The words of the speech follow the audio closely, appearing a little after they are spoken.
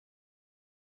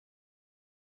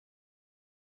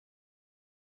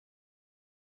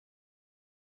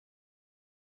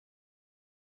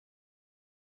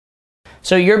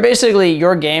So you're basically,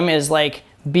 your game is like,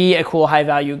 be a cool high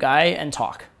value guy and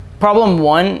talk. Problem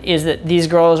one is that these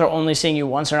girls are only seeing you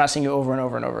once, they're not seeing you over and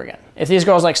over and over again. If these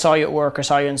girls like saw you at work or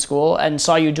saw you in school and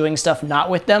saw you doing stuff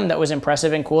not with them that was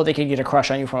impressive and cool, they could get a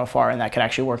crush on you from afar, and that could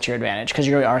actually work to your advantage because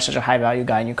you are such a high value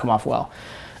guy and you come off well.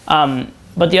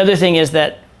 But the other thing is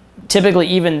that typically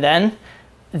even then,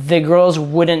 the girls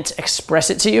wouldn't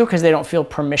express it to you because they don't feel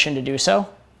permission to do so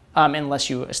unless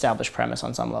you establish premise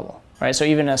on some level. Right? So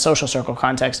even in a social circle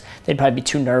context, they'd probably be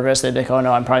too nervous. They'd be like, oh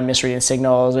no, I'm probably misreading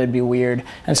signals. It'd be weird.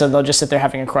 And so they'll just sit there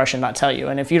having a crush and not tell you.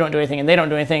 And if you don't do anything and they don't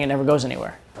do anything, it never goes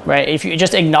anywhere. Right? If you're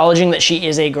just acknowledging that she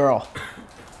is a girl.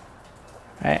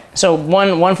 Right? So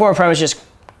one form of premise is just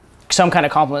some kind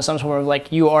of compliment, some sort of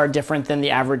like, you are different than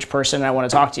the average person and I want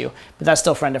to talk to you. But that's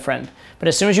still friend to friend. But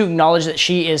as soon as you acknowledge that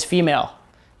she is female,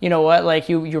 you know what? Like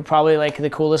you're probably like the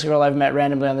coolest girl I've met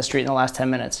randomly on the street in the last 10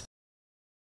 minutes.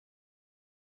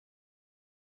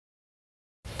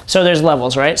 So there's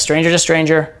levels, right? Stranger to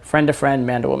stranger, friend to friend,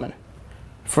 man to woman.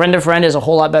 Friend to friend is a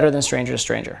whole lot better than stranger to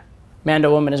stranger. Man to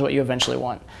woman is what you eventually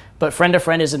want. But friend to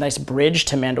friend is a nice bridge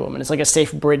to man to woman. It's like a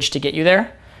safe bridge to get you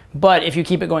there. But if you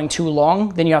keep it going too long,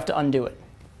 then you have to undo it.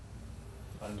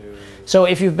 So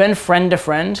if you've been friend to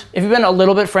friend, if you've been a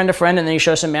little bit friend to friend and then you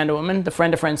show some man to woman, the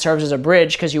friend to friend serves as a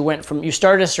bridge because you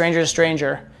started as stranger to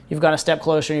stranger, you've gone a step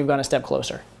closer and you've gone a step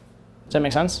closer. Does that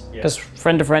make sense? Because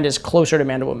friend to friend is closer to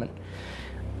man to woman.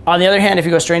 On the other hand, if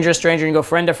you go stranger to stranger and you go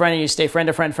friend to friend and you stay friend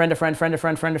to friend, friend to friend, friend to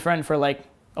friend, friend to friend for like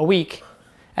a week,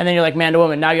 and then you're like man to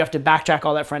woman, now you have to backtrack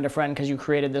all that friend to friend because you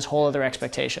created this whole other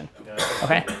expectation.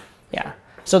 Okay? Yeah.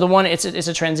 So the one, it's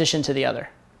a transition to the other,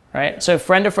 right? So if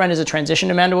friend to friend is a transition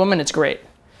to man to woman, it's great.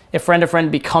 If friend to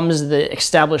friend becomes the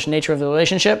established nature of the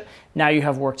relationship, now you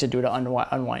have work to do to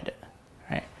unwind it,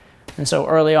 right? And so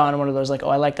early on, one of those like, oh,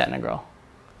 I like that in a girl.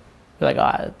 You're like,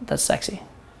 oh, that's sexy,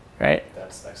 right?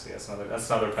 That's sexy. That's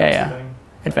another thing.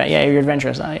 Yeah, you're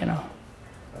adventurous, you know.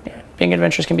 Okay. Yeah, being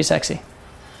adventurous can be sexy.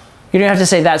 You don't have to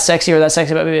say that's sexy or that's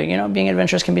sexy, but you know, being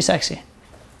adventurous can be sexy.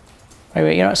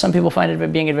 Right? You know, some people find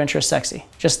it being adventurous sexy.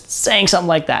 Just saying something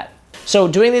like that. So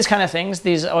doing these kind of things,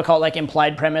 these I would call it like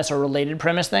implied premise or related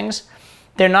premise things,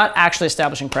 they're not actually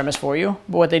establishing premise for you,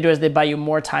 but what they do is they buy you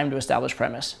more time to establish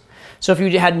premise. So if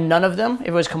you had none of them, if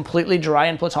it was completely dry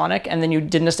and platonic, and then you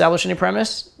didn't establish any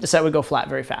premise, the set would go flat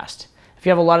very fast. If you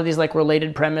have a lot of these like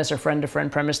related premise or friend to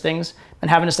friend premise things and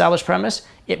have an established premise,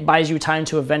 it buys you time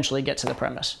to eventually get to the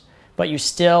premise. But you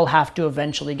still have to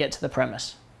eventually get to the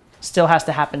premise. Still has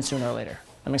to happen sooner or later.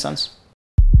 That make sense?